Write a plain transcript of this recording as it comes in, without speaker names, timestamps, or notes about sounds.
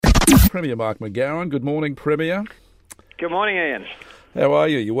Premier Mark McGowan. Good morning, Premier. Good morning, Ian. How are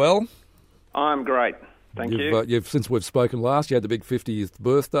you? You well? I'm great. Thank you. Since we've spoken last, you had the big 50th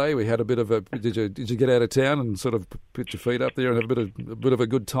birthday. We had a bit of a. Did you get out of town and sort of put your feet up there and have a bit of a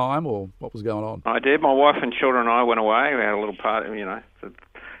good time, or what was going on? I did. My wife and children and I went away. We had a little party,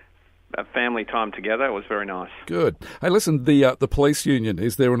 a family time together. It was very nice. Good. Hey, listen, the police union.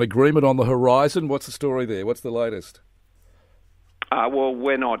 Is there an agreement on the horizon? What's the story there? What's the latest? Well,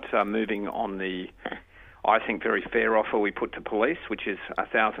 we're not moving on the, I think, very fair offer we put to police, which is a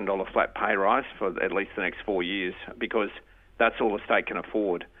 $1,000 flat pay rise for at least the next 4 years, because that's all the state can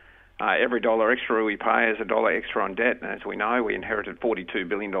afford. Every dollar extra we pay is a dollar extra on debt, and as we know, we inherited $42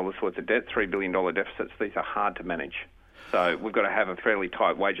 billion worth of debt, $3 billion deficits. These are hard to manage. So we've got to have a fairly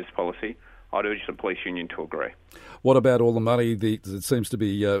tight wages policy. I'd urge the police union to agree. What about all the money that seems to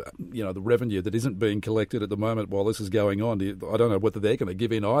be, the revenue that isn't being collected at the moment while this is going on? I don't know whether they're going to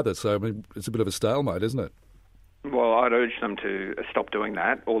give in either. So, I mean, it's a bit of a stalemate, isn't it? Well, I'd urge them to stop doing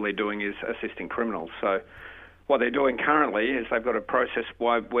that. All they're doing is assisting criminals. So what they're doing currently is they've got a process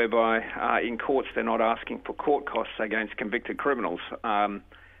whereby in courts they're not asking for court costs against convicted criminals.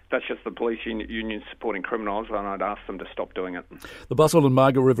 That's just the police union supporting criminals, and I'd ask them to stop doing it. The Busselton and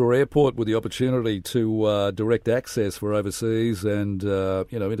Margaret River Airport with the opportunity to direct access for overseas and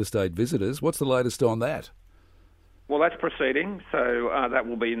interstate visitors. What's the latest on that? Well, that's proceeding, so that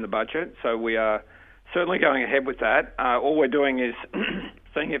will be in the budget. So we are certainly going ahead with that. All we're doing is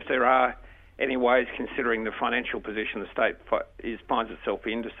seeing if there are any ways, considering the financial position the state finds itself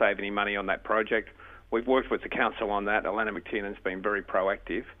in, to save any money on that project. We've worked with the council on that. Alana McTiernan's been very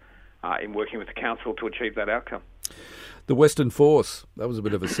proactive in working with the council to achieve that outcome. The Western Force, that was a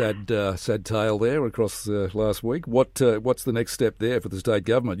bit of a sad tale there across last week. What's the next step there for the state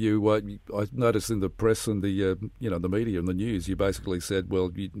government? I noticed in the press and the media and the news, you basically said,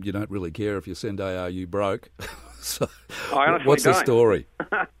 well, you don't really care if you send ARU broke. So, what's the story?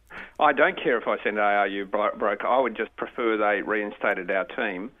 I don't care if I send ARU broke. I would just prefer they reinstated our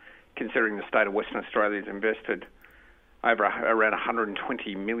team, considering the state of Western Australia has invested over around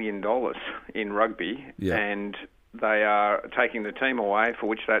 $120 million in rugby, and they are taking the team away for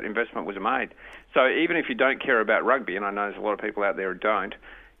which that investment was made. So even if you don't care about rugby, and I know there's a lot of people out there who don't,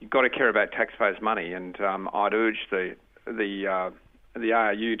 you've got to care about taxpayers' money, and I'd urge the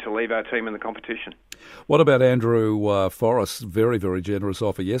ARU to leave our team in the competition. What about Andrew Forrest's very, very generous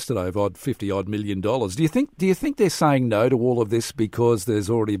offer yesterday of $50-odd million? Do you think they're saying no to all of this because there's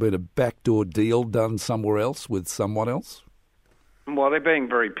already been a backdoor deal done somewhere else with someone else? Well, they're being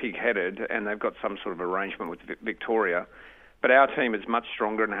very pig-headed, and they've got some sort of arrangement with Victoria. But our team is much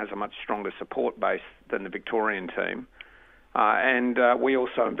stronger and has a much stronger support base than the Victorian team. And we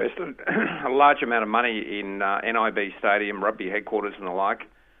also invested a large amount of money in NIB Stadium, rugby headquarters and the like,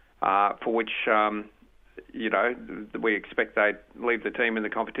 for which, we expect they'd leave the team in the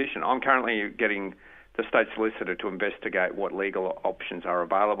competition. I'm currently getting the state solicitor to investigate what legal options are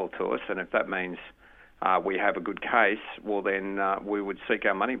available to us, and if that means we have a good case, well then we would seek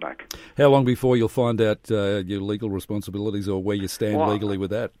our money back. How long before you'll find out your legal responsibilities or where you stand legally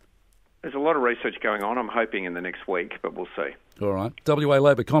with that? There's a lot of research going on. I'm hoping in the next week, but we'll see. All right. WA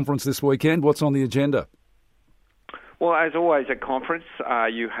Labor Conference this weekend. What's on the agenda? Well, as always at conference,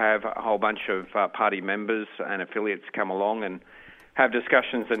 you have a whole bunch of party members and affiliates come along and have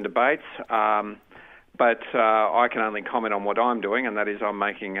discussions and debates. But I can only comment on what I'm doing, and that is I'm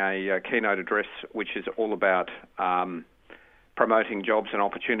making a keynote address which is all about promoting jobs and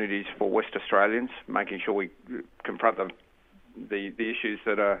opportunities for West Australians, making sure we confront the issues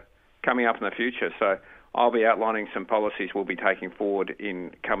that are coming up in the future. So I'll be outlining some policies we'll be taking forward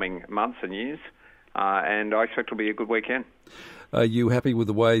in coming months and years, and I expect it'll be a good weekend. Are you happy with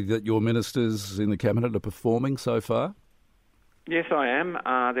the way that your ministers in the Cabinet are performing so far? Yes, I am.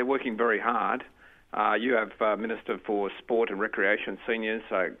 They're working very hard. You have Minister for Sport and Recreation Seniors,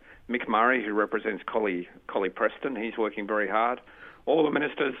 Mick Murray, who represents Collie Preston. He's working very hard. All the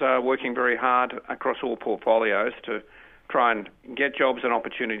ministers are working very hard across all portfolios to try and get jobs and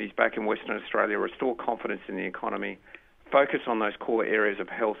opportunities back in Western Australia, restore confidence in the economy, focus on those core areas of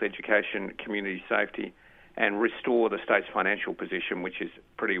health, education, community safety, and restore the state's financial position, which is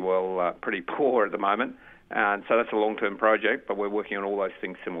pretty poor at the moment. And so that's a long-term project, but we're working on all those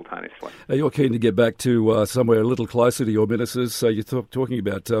things simultaneously. You're keen to get back to somewhere a little closer to your ministers. So you're talking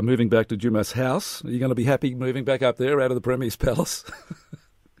about moving back to Jumas House. Are you going to be happy moving back up there out of the Premier's Palace?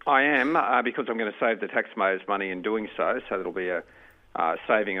 I am, because I'm going to save the taxpayers' money in doing so. So there'll be a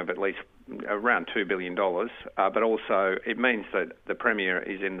saving of at least around $2 billion. But also it means that the Premier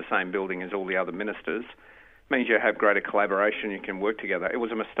is in the same building as all the other ministers. means you have greater collaboration, you can work together. It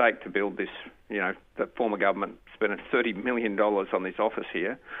was a mistake to build this, the former government spent $30 million on this office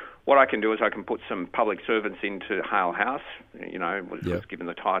here. What I can do is I can put some public servants into Hale House, was given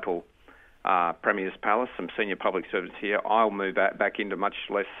the title Premier's Palace, some senior public servants here. I'll move back into much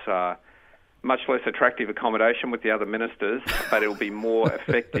less attractive accommodation with the other ministers, but it'll be more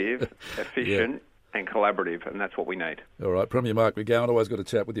effective, efficient, and collaborative, and that's what we need. All right, Premier Mark McGowan, always got to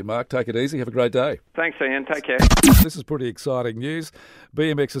chat with you, Mark. Take it easy. Have a great day. Thanks, Ian. Take care. This is pretty exciting news.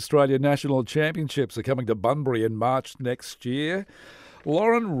 BMX Australia National Championships are coming to Bunbury in March next year.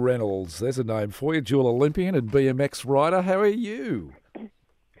 Lauren Reynolds, there's a name for you, dual Olympian and BMX rider. How are you?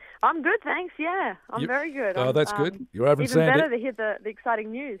 I'm good, thanks. Yeah, I'm very good. Oh, that's good. You're over in Even better to hear the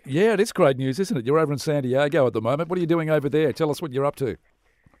exciting news. Yeah, it is great news, isn't it? You're over in San Diego at the moment. What are you doing over there? Tell us what you're up to.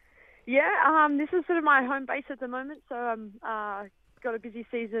 Yeah, this is sort of my home base at the moment, so got a busy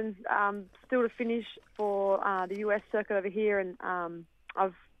season still to finish for the US circuit over here, and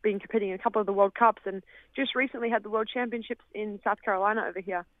I've been competing in a couple of the World Cups, and just recently had the World Championships in South Carolina over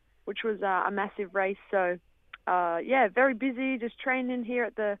here, which was a massive race. So, very busy, just training here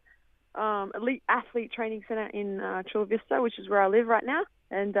at the Elite Athlete Training Center in Chula Vista, which is where I live right now,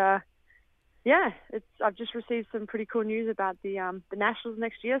 and I've just received some pretty cool news about the Nationals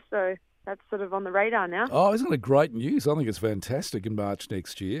next year, so that's sort of on the radar now. Oh, isn't it great news? I think it's fantastic in March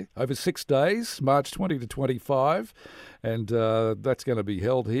next year. Over 6 days, March 20 to 25, and that's going to be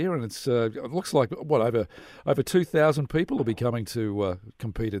held here, and it looks like, over 2,000 people will be coming to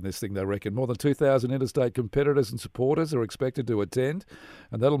compete in this thing, they reckon. More than 2,000 interstate competitors and supporters are expected to attend,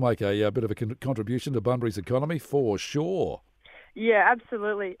 and that'll make a bit of a contribution to Bunbury's economy for sure. Yeah,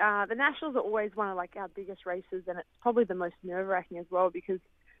 absolutely. The Nationals are always one of our biggest races, and it's probably the most nerve-wracking as well, because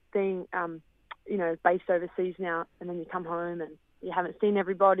being based overseas now, and then you come home and you haven't seen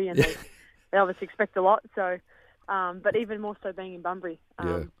everybody, and they obviously expect a lot. So, but even more so being in Bunbury.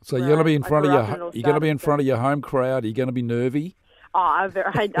 So you're going to be in front of your home crowd. Are you going to be nervy? Oh,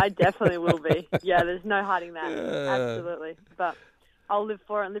 I definitely will be. Yeah, there's no hiding that. Absolutely, but I'll live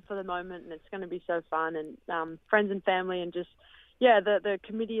for it and live for the moment, and it's going to be so fun, and friends and family, and just the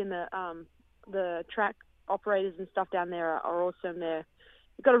committee and the track operators and stuff down there are awesome.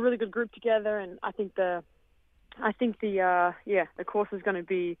 We've got a really good group together, and I think the course is going to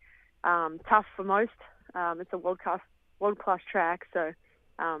be tough for most. It's a world class track, so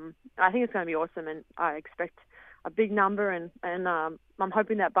I think it's going to be awesome, and I expect a big number, and I'm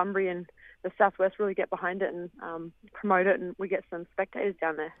hoping that Bunbury and the Southwest really get behind it and promote it, and we get some spectators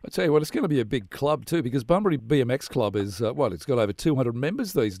down there. I tell you what, it's going to be a big club too, because Bunbury BMX Club is it's got over 200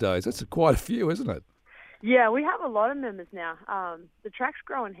 members these days. That's quite a few, isn't it? Yeah, we have a lot of members now. The track's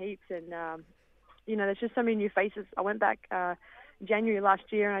growing heaps, and there's just so many new faces. I went back January last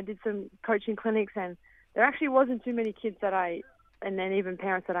year, and I did some coaching clinics, and there actually wasn't too many kids and then even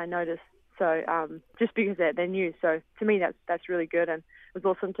parents that I noticed. So just because they're new, so to me that's really good, and it was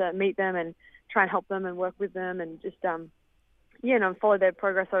awesome to meet them and try and help them and work with them, and just follow their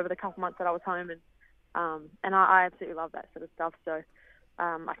progress over the couple months that I was home, and I absolutely love that sort of stuff. So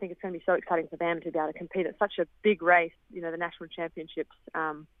I think it's going to be so exciting for them to be able to compete at such a big race, the National Championships,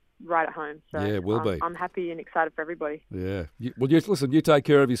 right at home. So yeah, it will be. I'm happy and excited for everybody. Yeah. Listen, you take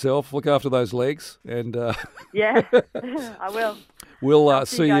care of yourself. Look after those legs, and yeah, I will. We'll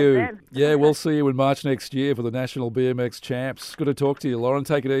see you. Then. Yeah, we'll see you in March next year for the National BMX Champs. Good to talk to you, Lauren.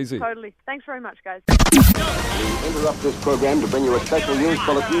 Take it easy. Totally. Thanks very much, guys. We interrupt this program to bring you a special news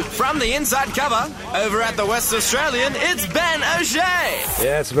bulletin. From the inside cover, over at the West Australian, it's Ben O'Shea.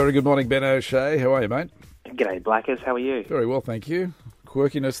 Yeah, it's a very good morning, Ben O'Shea. How are you, mate? G'day, Blackers. How are you? Very well, thank you.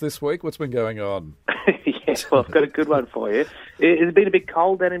 Quirkiness this week. What's been going on? Yes, well, I've got a good one for you. Has it been a bit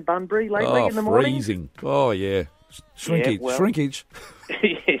cold down in Bunbury lately in the morning? Freezing. Oh, yeah. Shrinkage.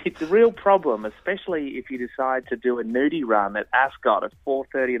 It's a real problem, especially if you decide to do a nudie run at Ascot at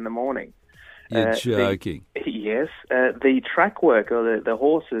 4:30 in the morning. You're joking. Yes. The track work, or the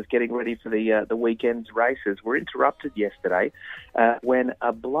horses getting ready for the weekend's races, were interrupted yesterday when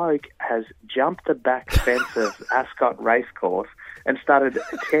a bloke has jumped the back fence of Ascot Racecourse and started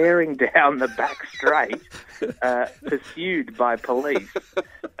tearing down the back straight, pursued by police.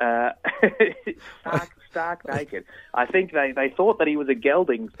 Stark naked. I think they thought that he was a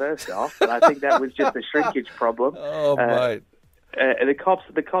gelding first off, but I think that was just a shrinkage problem. Oh, mate. The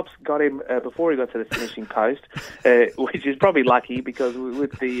cops got him before he got to the finishing post, which is probably lucky, because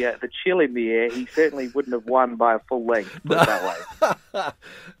with the chill in the air, he certainly wouldn't have won by a full length. Put it that way.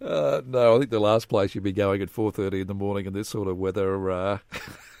 No, I think the last place you'd be going at 4:30 in the morning in this sort of weather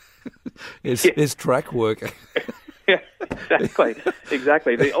is track work.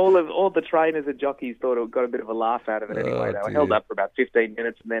 Exactly. All the trainers and jockeys thought it got a bit of a laugh out of it anyway. They were held up for about 15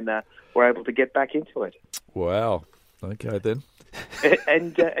 minutes and then were able to get back into it. Wow. Okay then.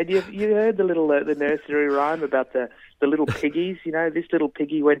 And you heard the nursery rhyme about the little piggies. You know, this little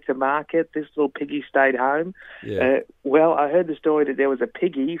piggy went to market. This little piggy stayed home. Yeah. Well, I heard the story that there was a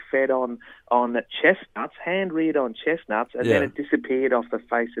piggy fed on chestnuts, hand reared on chestnuts, and then it disappeared off the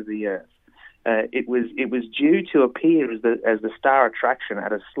face of the earth. It was due to appear as the star attraction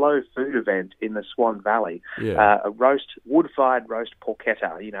at a slow food event in the Swan Valley. Yeah. A wood-fired roast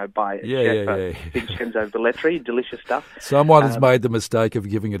porchetta, by Chef Vincenzo Belletri. Delicious stuff. Someone has made the mistake of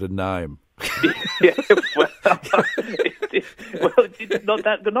giving it a name.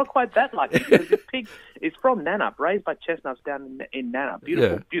 Not quite that lucky, because this pig is from Nannup, raised by chestnuts down in Nannup.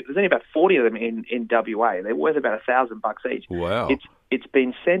 Beautiful. There's only about 40 of them in WA. They're worth about $1,000 each. Wow. It's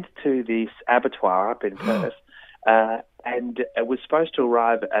been sent to this abattoir up in Perth, and it was supposed to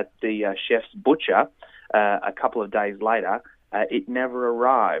arrive at the chef's butcher a couple of days later. It never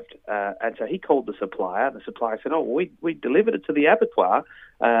arrived, and so he called the supplier. And the supplier said, "Oh, we delivered it to the abattoir."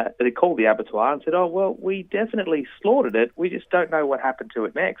 They called the abattoir and said, "Oh, well, we definitely slaughtered it. We just don't know what happened to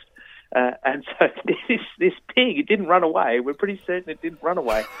it next." And so this pig, it didn't run away. We're pretty certain it didn't run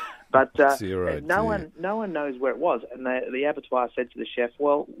away, but no one knows where it was. And the abattoir said to the chef,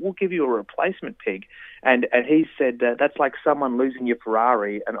 "Well, we'll give you a replacement pig." And he said, "That's like someone losing your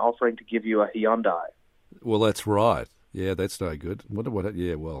Ferrari and offering to give you a Hyundai." Well, that's right. Yeah, that's no good.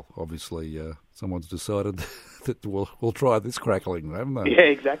 Well, obviously someone's decided that we'll try this crackling, haven't they? Yeah,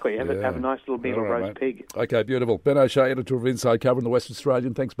 exactly. Have a nice little meal of roast pig. Okay, beautiful. Ben O'Shea, editor of Inside, covering the West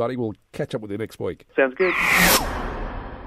Australian. Thanks, buddy. We'll catch up with you next week. Sounds good.